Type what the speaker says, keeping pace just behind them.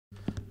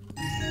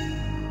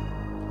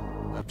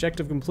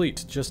Objective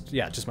complete. Just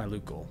my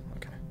loot goal.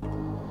 Okay.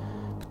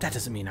 But that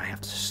doesn't mean I have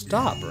to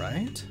stop,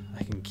 right?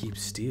 I can keep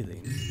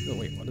stealing. Oh,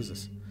 wait, what is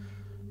this?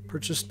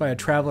 Purchased by a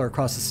traveler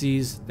across the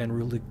seas, then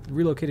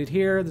relocated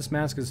here. This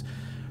mask is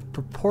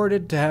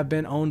purported to have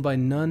been owned by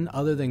none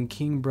other than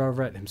King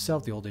Bravret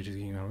himself, the old age of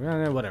the king.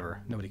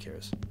 Whatever. Nobody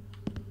cares.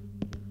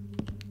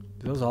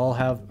 Do those all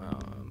have...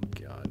 Oh,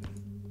 God.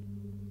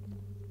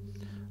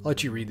 I'll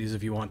let you read these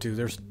if you want to.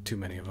 There's too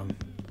many of them.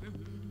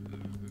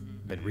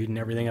 Been reading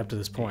everything up to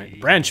this point.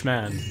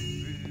 Branchman!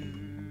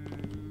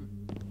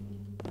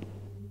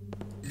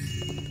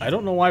 I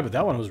don't know why, but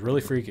that one was really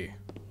freaky.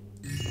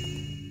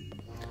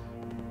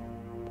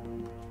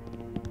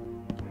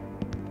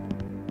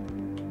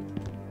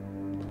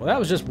 Well, that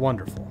was just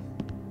wonderful.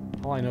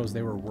 All I know is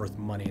they were worth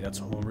money. That's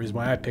the whole reason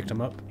why I picked them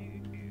up.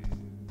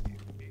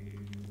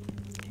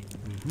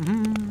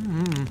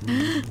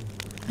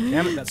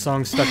 Damn it, that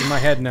song's stuck in my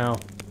head now.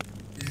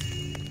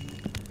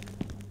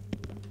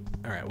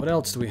 Alright, what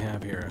else do we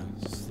have here?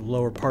 This is the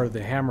lower part of the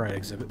Hammerite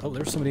exhibit. Oh,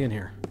 there's somebody in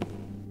here.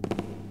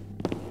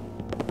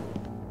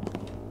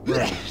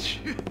 That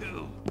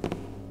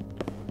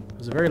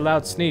was a very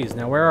loud sneeze.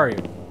 Now, where are you?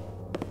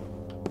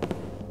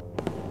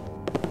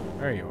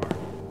 There you are.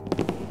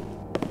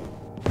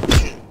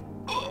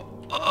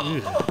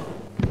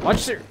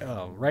 Watch your...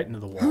 Oh, right into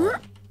the wall.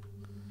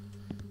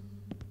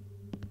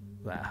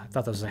 I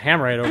thought there was a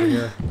Hammerite over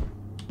here.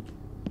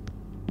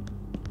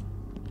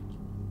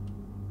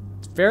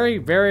 It's very,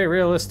 very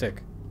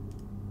realistic.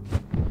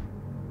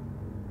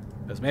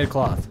 It's made of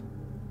cloth.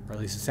 Or at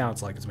least it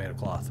sounds like it's made of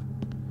cloth.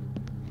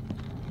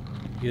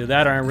 Either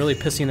that or I'm really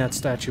pissing that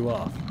statue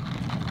off.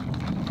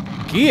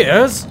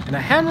 Gears in a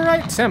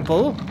Hammerite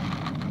temple?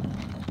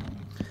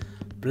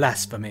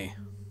 Blasphemy.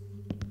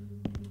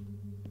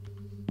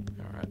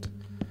 Alright.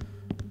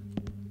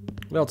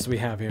 What else do we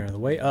have here? The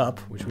way up,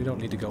 which we don't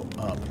need to go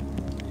up.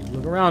 We need to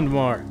look around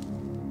more.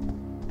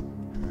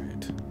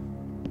 Alright.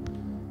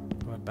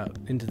 Go about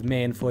into the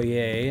main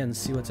foyer and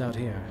see what's out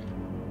here.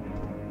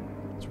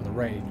 That's where the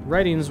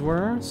writings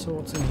were, so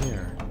what's in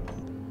here?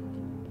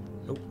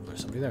 Oh,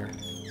 there's somebody there.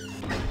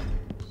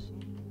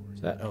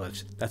 Where's that? Oh,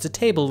 that's a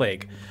table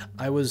leg.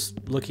 I was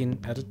looking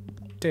at a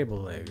table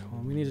leg.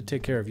 Well, we need to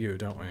take care of you,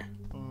 don't we?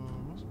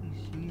 Must be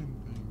seeing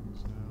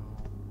things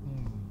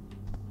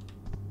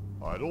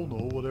now. I don't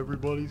know what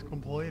everybody's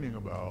complaining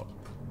about.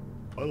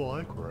 I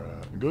like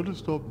Rat. You gotta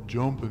stop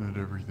jumping at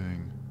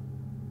everything.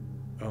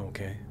 Oh,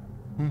 okay.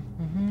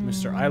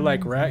 Mr. I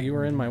like Rat, you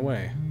are in my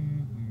way.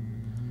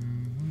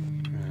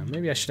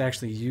 Maybe I should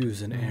actually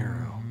use an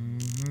arrow.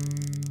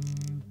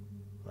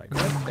 Like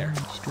right there.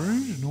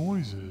 Strange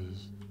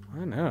noises.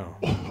 I know.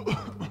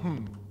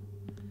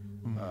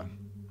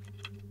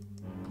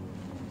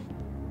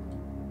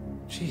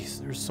 Jeez,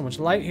 there's so much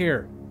light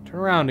here. Turn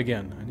around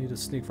again. I need to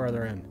sneak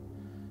farther in.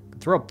 I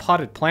could throw a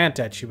potted plant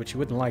at you, but you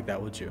wouldn't like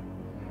that, would you?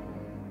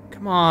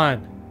 Come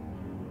on.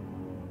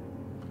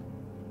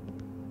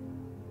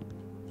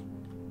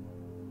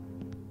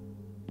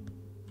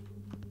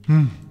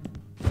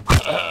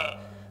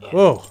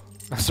 Whoa.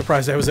 I'm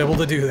surprised I was able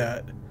to do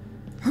that.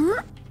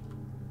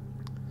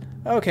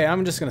 Okay,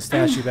 I'm just gonna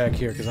stash you back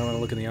here because I want to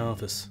look in the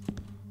office.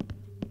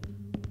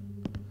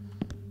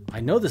 I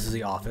know this is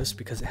the office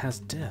because it has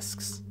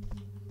desks.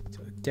 It's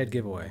a dead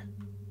giveaway.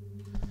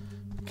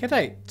 Can't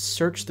I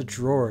search the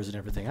drawers and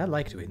everything? I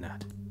like doing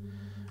that.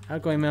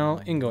 Outgoing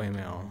mail, ingoing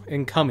mail,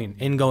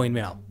 ingoing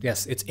mail.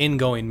 Yes, it's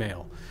ingoing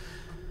mail.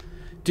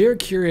 Dear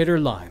Curator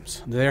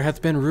Limes, there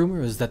hath been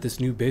rumors that this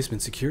new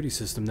basement security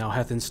system thou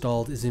hath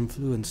installed is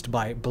influenced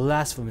by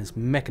blasphemous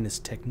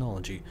mechanist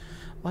technology.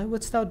 Why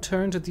wouldst thou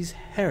turn to these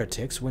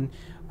heretics when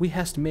we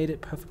hast made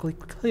it perfectly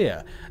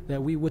clear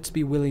that we wouldst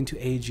be willing to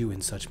aid you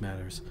in such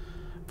matters?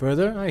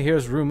 Further, I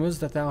hears rumors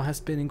that thou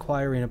hast been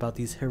inquiring about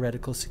these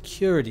heretical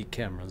security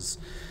cameras.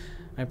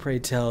 I pray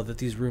tell that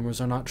these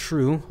rumors are not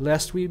true,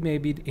 lest we may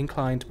be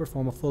inclined to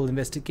perform a full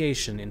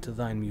investigation into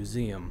thine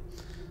museum.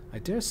 I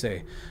dare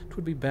say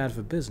 'twould be bad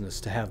for business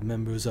to have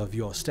members of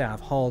your staff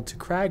hauled to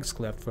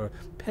Cragscleft for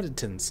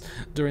penitence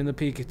during the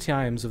peak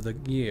times of the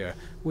year,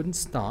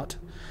 wouldn't not?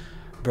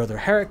 Brother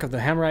Herrick of the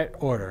Hammerite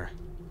Order.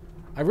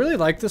 I really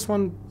like this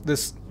one,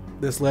 this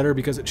letter,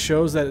 because it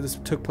shows that this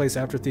took place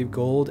after Thief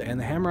Gold, and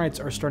the Hammerites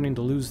are starting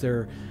to lose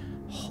their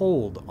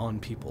hold on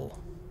people.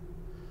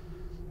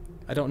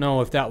 I don't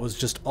know if that was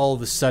just all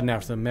of a sudden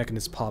after the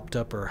mechanist popped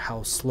up or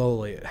how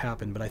slowly it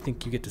happened, but I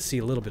think you get to see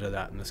a little bit of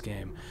that in this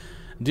game.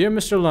 Dear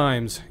Mr.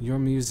 Limes, your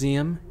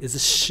museum is a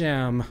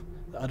sham.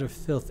 The utter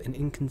filth and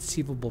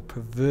inconceivable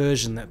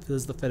perversion that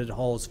fills the fetid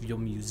halls of your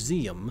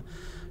museum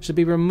should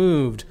be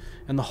removed,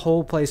 and the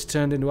whole place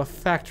turned into a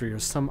factory or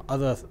some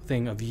other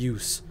thing of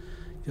use.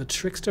 Your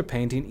trickster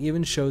painting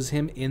even shows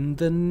him in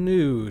the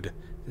nude.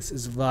 This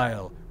is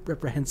vile,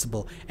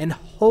 reprehensible, and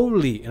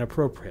wholly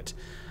inappropriate.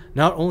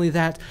 Not only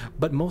that,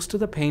 but most of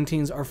the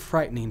paintings are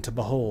frightening to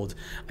behold.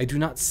 I do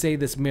not say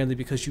this merely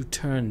because you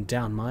turned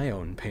down my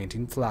own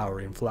painting,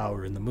 Flower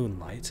in the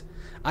Moonlight.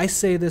 I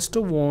say this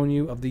to warn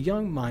you of the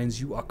young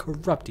minds you are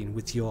corrupting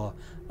with your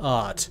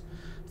art.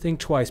 Think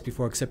twice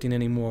before accepting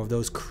any more of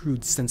those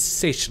crude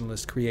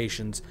sensationalist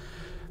creations.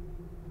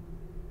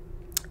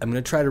 I'm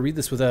going to try to read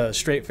this with a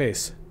straight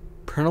face.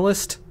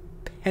 Pernalist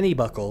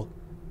Pennybuckle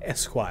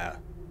Esquire.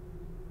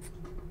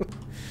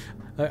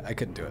 I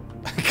couldn't do it.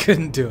 I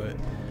couldn't do it.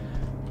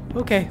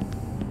 Okay.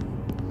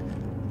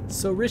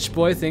 So Rich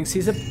Boy thinks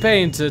he's a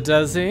painter,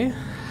 does he?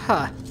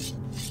 Ha!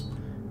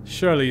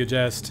 Surely you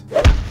jest.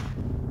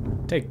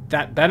 Take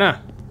that,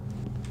 banner!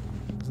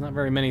 There's not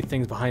very many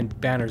things behind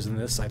banners in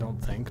this, I don't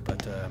think,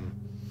 but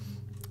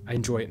I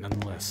enjoy it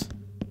nonetheless.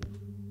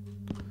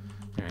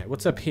 Alright,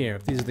 what's up here?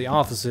 If these are the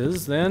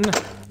offices, then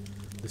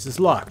this is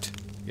locked.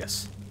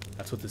 Yes,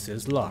 that's what this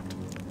is, locked.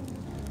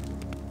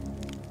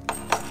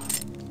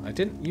 I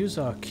didn't use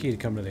a key to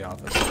come to the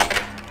office.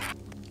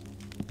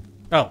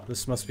 Oh,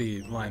 this must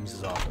be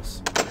Limes'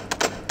 office.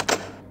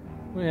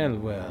 Well,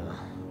 well.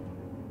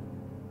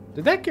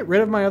 Did that get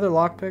rid of my other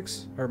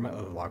lockpicks? Or my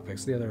other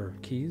lockpicks, the other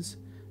keys?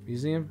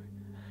 Museum?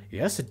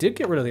 Yes, it did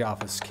get rid of the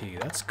office key.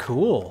 That's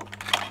cool.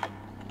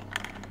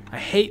 I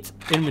hate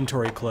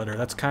inventory clutter.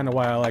 That's kind of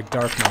why I like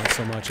dark mode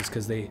so much, is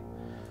because they...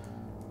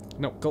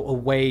 No, go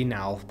away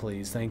now,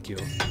 please. Thank you.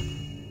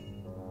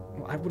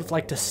 Well, I would have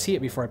liked to see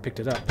it before I picked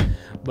it up.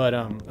 But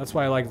that's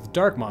why I like the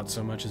dark mod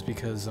so much, is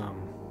because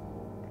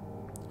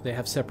they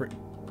have separate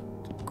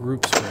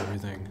groups for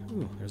everything.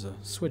 Ooh, there's a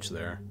switch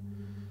there.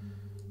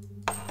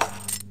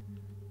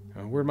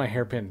 Where'd my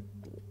hairpin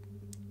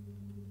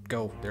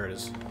go? There it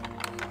is.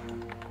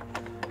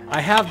 I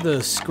have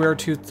the square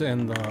tooth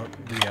and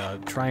the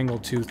triangle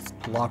tooth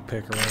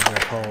lockpick, or whatever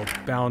they're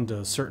called, bound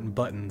to certain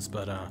buttons,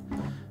 but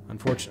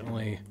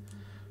unfortunately,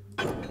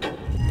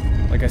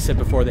 like I said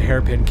before, the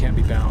hairpin can't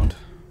be bound.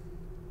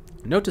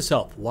 Note to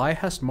self: why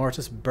has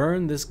Martis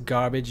burned this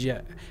garbage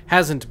yet?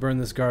 Hasn't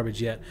burned this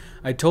garbage yet.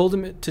 I told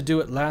him to do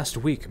it last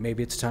week.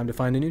 Maybe it's time to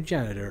find a new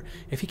janitor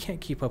if he can't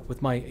keep up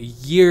with my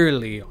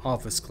yearly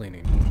office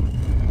cleaning.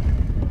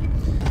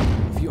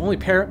 If you only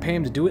pay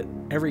him to do it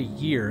every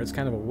year, it's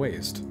kind of a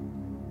waste.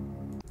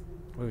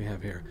 What do we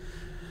have here?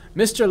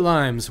 Mr.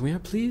 Limes, we are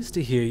pleased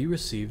to hear you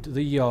received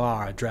the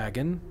Yar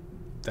dragon.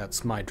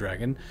 That's my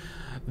dragon.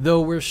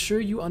 Though we're sure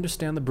you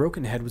understand the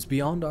broken head was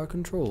beyond our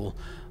control.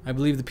 I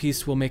believe the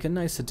piece will make a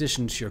nice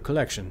addition to your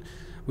collection.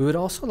 We would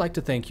also like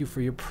to thank you for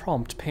your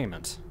prompt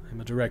payment.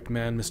 I'm a direct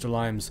man, Mr.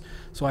 Limes,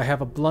 so I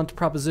have a blunt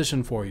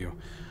proposition for you.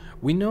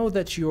 We know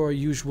that your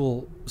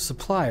usual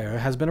supplier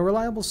has been a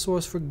reliable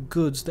source for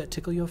goods that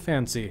tickle your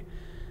fancy.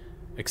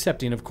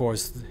 Excepting, of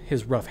course,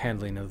 his rough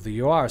handling of the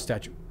Yoar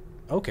statue.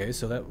 Okay,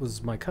 so that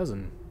was my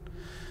cousin,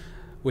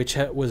 which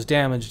was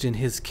damaged in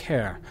his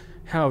care.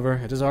 However,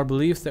 it is our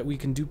belief that we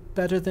can do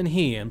better than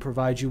he and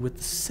provide you with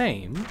the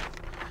same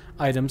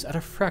items at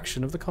a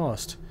fraction of the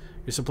cost.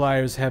 Your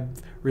suppliers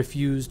have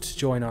refused to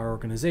join our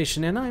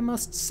organization, and I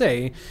must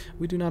say,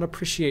 we do not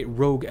appreciate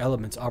rogue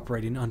elements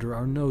operating under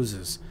our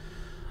noses.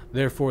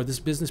 Therefore, this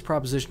business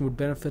proposition would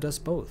benefit us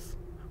both.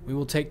 We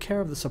will take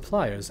care of the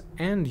suppliers,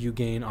 and you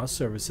gain our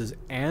services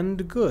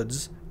and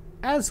goods,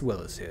 as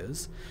well as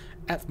his,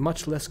 at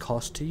much less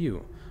cost to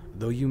you.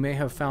 Though you may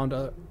have found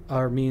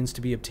our means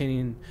to be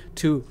obtaining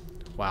to...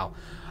 Wow.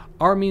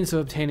 Our means of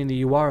obtaining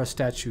the Uara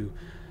statue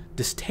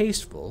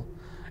distasteful,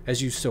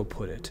 as you so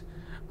put it,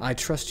 I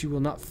trust you will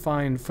not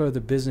find further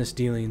business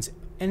dealings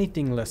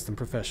anything less than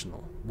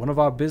professional. One of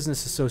our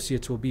business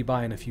associates will be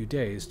by in a few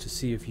days to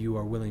see if you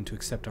are willing to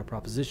accept our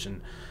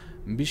proposition.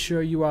 Be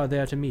sure you are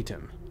there to meet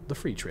him. The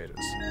free traders.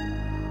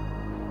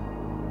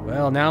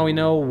 Well, now we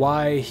know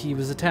why he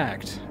was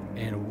attacked.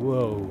 And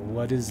whoa,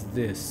 what is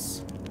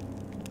this?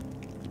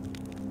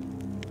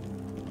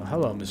 Oh,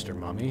 hello, Mr.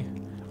 Mummy.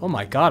 Oh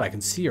my god, I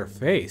can see your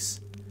face.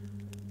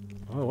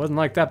 Oh, it wasn't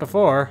like that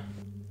before.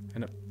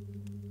 And a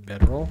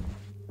bedroll?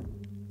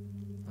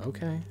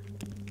 Okay.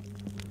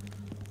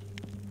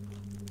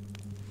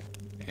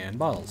 And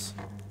bottles.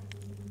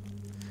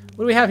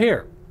 What do we have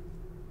here?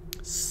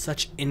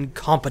 Such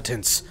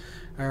incompetence.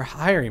 Our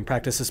hiring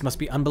practices must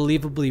be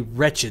unbelievably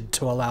wretched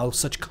to allow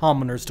such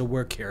commoners to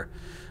work here.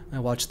 I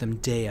watch them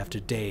day after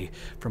day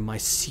from my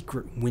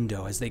secret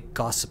window as they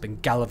gossip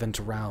and gallivant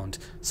around.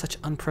 Such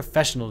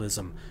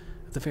unprofessionalism.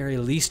 At the very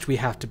least, we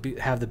have to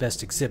have the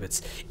best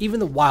exhibits. Even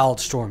the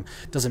Wildstorm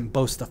doesn't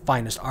boast the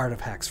finest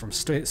artifacts from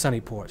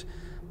Sunnyport.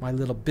 My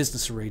little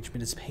business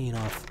arrangement is paying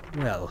off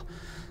well.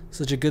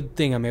 Such a good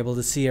thing I'm able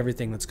to see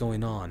everything that's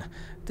going on.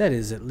 That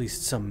is at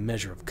least some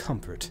measure of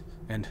comfort.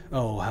 And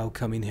oh, how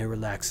coming here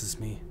relaxes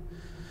me.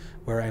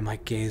 Where I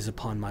might gaze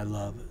upon my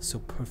love, so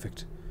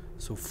perfect,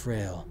 so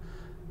frail.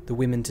 The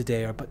women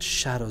today are but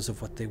shadows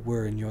of what they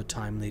were in your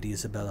time, Lady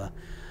Isabella.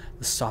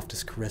 The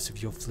softest caress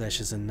of your flesh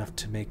is enough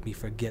to make me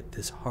forget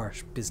this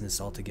harsh business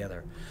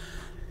altogether.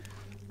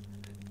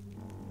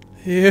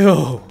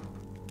 Ew.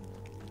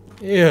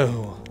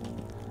 Ew.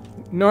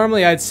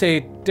 Normally I'd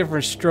say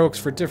different strokes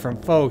for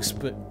different folks,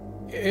 but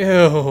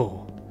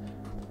ew.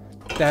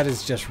 That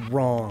is just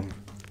wrong.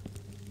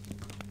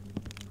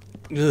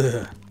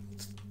 Ugh.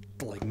 It's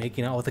like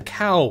making out with a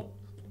cow.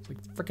 It's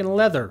like freaking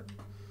leather.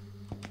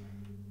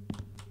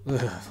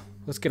 Ugh.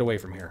 Let's get away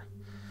from here.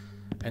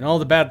 And all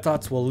the bad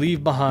thoughts we'll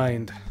leave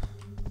behind.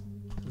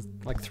 There's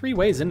like 3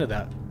 ways into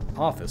that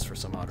office for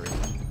some odd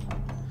reason.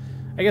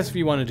 I guess if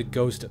you wanted to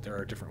ghost it, there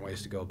are different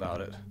ways to go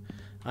about it.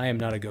 I am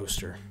not a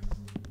ghoster.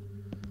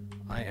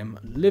 I am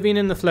living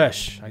in the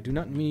flesh. I do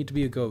not need to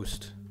be a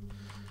ghost.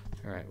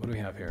 Alright, what do we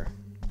have here?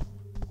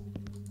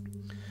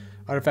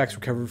 Artifacts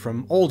recovered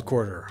from Old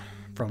Quarter.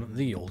 From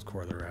the Old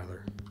Quarter,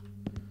 rather.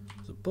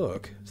 There's a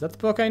book. Is that the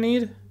book I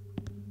need?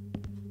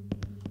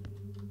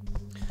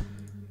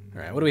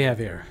 Alright, what do we have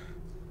here?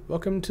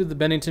 Welcome to the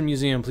Bennington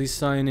Museum. Please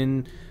sign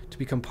in to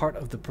become part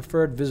of the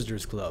Preferred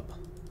Visitors Club.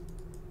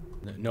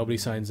 Nobody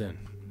signs in.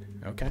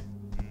 Okay.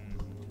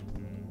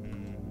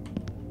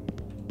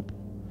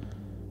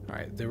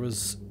 Alright, there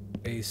was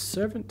a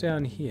servant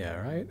down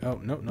here, right? Oh,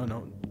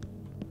 no.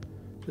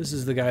 This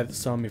is the guy that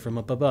saw me from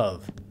up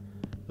above.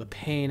 The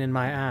pain in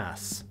my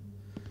ass.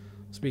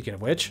 Speaking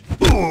of which...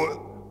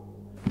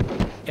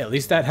 at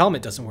least that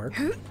helmet doesn't work.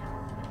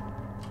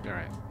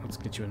 Alright, let's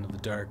get you into the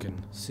dark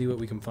and see what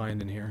we can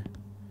find in here.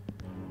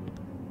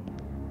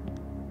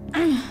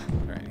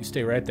 Alright, you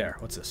stay right there.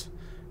 What's this?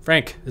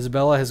 Frank,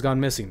 Isabella has gone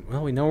missing.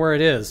 Well, we know where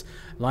it is.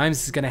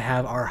 Limes is going to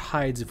have our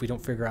hides if we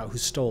don't figure out who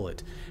stole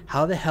it.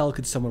 How the hell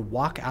could someone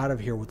walk out of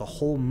here with a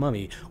whole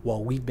mummy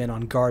while we've been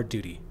on guard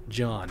duty?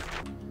 John.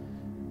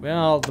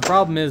 Well, the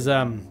problem is,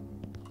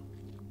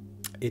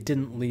 it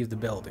didn't leave the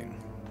building.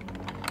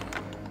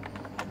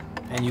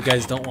 And you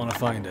guys don't want to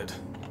find it.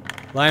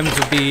 Limes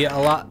would be a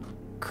lot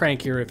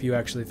crankier if you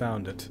actually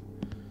found it.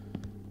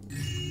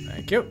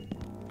 Thank you.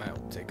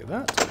 I'll take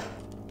that.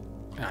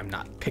 I'm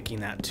not picking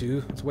that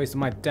too. It's a waste of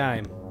my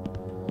time.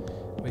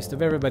 Waste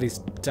of everybody's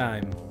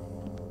time.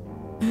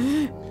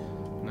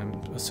 And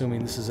I'm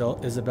assuming this is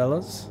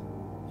Isabella's?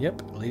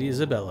 Yep, Lady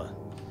Isabella.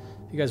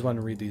 If you guys want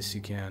to read these,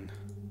 you can.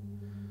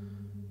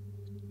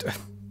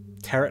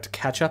 Tarot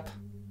Ketchup?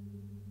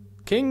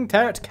 King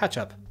Tarot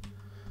Ketchup.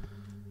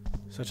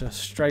 Such a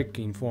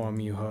striking form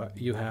you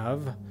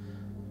have.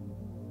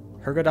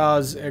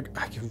 Hergodas...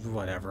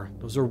 whatever.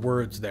 Those are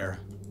words there.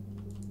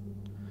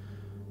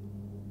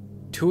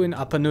 Tuin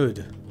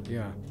Apanud.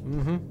 Yeah.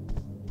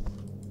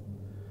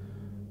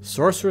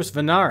 Sorceress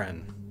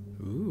Venarin.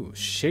 Ooh,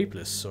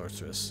 shapeless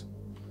sorceress.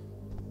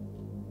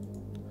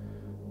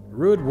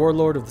 Rude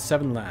Warlord of the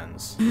Seven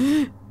Lands.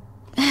 You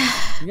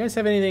guys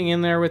have anything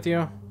in there with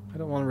you? I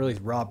don't want to really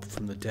rob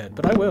from the dead,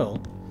 but I will.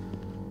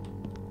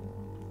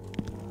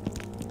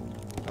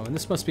 Oh, and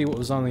this must be what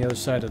was on the other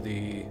side of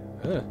the...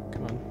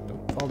 come on,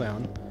 don't fall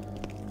down.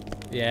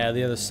 Yeah,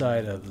 the other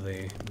side of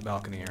the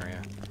balcony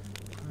area.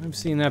 I've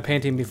seen that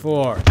painting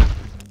before.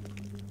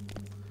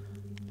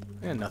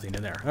 And nothing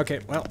in there.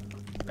 Okay, well,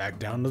 back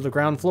down to the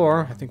ground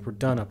floor. I think we're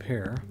done up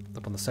here,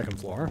 up on the second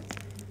floor.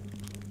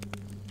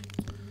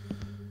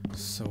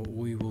 So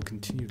we will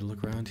continue to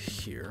look around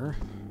here.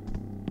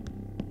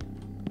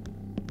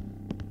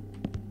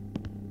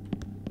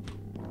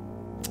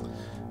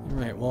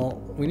 Alright,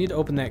 well, we need to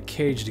open that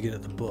cage to get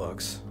at the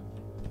books.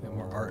 Got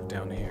more art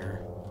down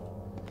here.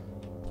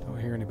 Don't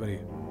hear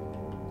anybody.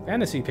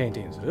 Fantasy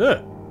paintings.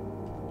 Ugh!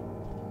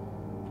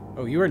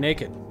 Oh, you are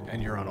naked,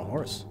 and you're on a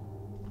horse.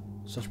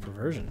 Such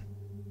perversion.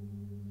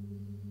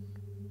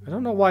 I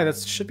don't know why that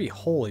should be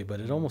holy,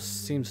 but it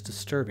almost seems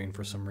disturbing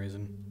for some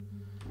reason.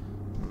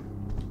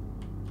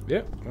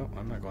 Yep, well,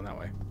 I'm not going that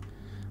way.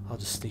 I'll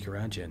just sneak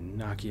around you and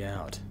knock you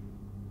out.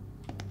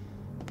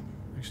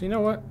 Actually, you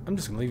know what? I'm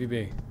just going to leave you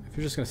be. If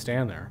you're just going to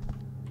stand there.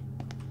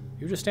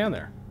 You just stand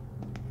there.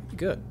 You'll be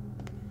good.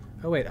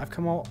 Oh wait, I've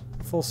come all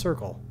full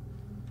circle.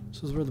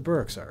 This is where the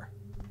Burks are.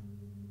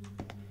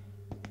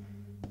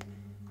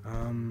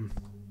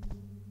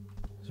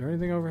 Is there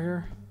anything over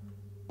here?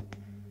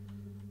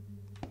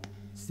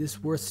 Is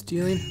this worth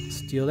stealing?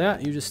 Steal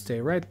that. You just stay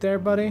right there,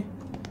 buddy.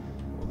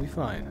 We'll be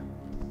fine.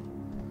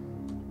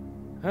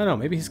 I don't know.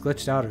 Maybe he's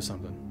glitched out or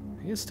something.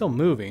 He is still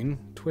moving,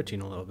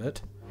 twitching a little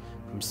bit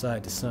from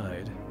side to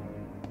side.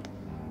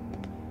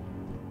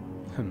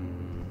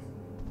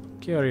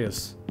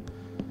 Curious.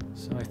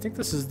 So I think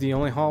this is the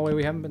only hallway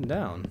we haven't been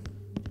down.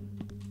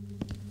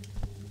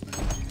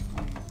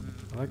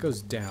 Well, that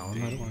goes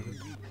down. I don't want to go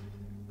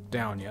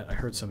down yet. I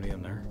heard somebody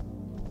in there.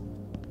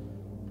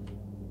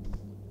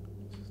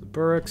 The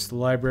barracks, the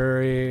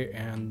library,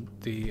 and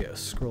the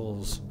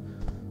scrolls.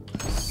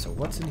 So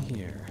what's in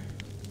here?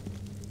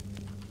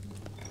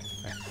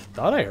 I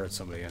thought I heard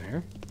somebody in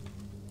here.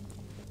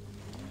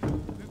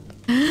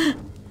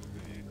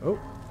 Oh,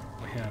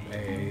 I have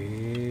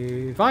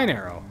a vine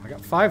arrow. I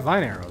got 5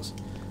 vine arrows.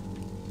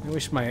 I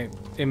wish my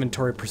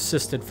inventory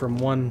persisted from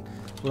one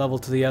level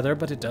to the other,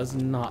 but it does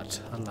not,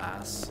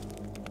 alas.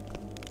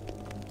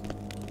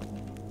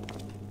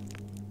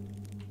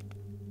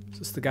 Is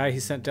this the guy he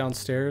sent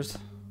downstairs?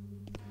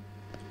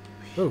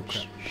 Oh,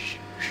 crap.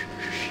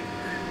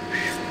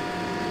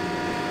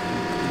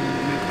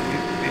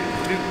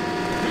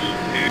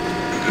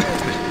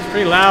 It's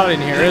pretty loud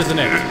in here, isn't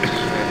it?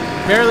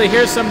 Barely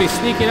hear somebody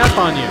sneaking up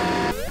on you.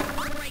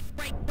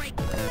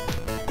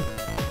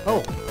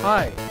 Oh,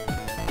 hi.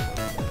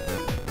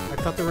 I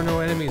thought there were no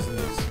enemies in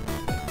this.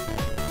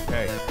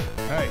 Hey,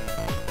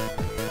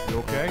 you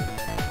okay?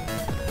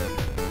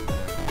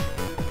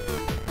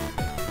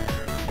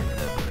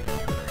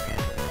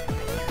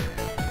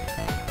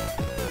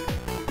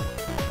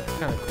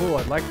 kind of cool.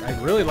 I'd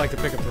really like to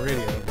pick up the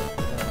radio. But,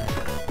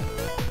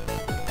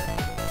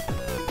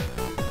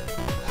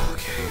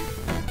 okay.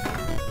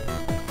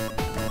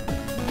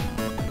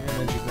 And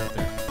then she's not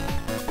there.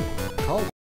 Call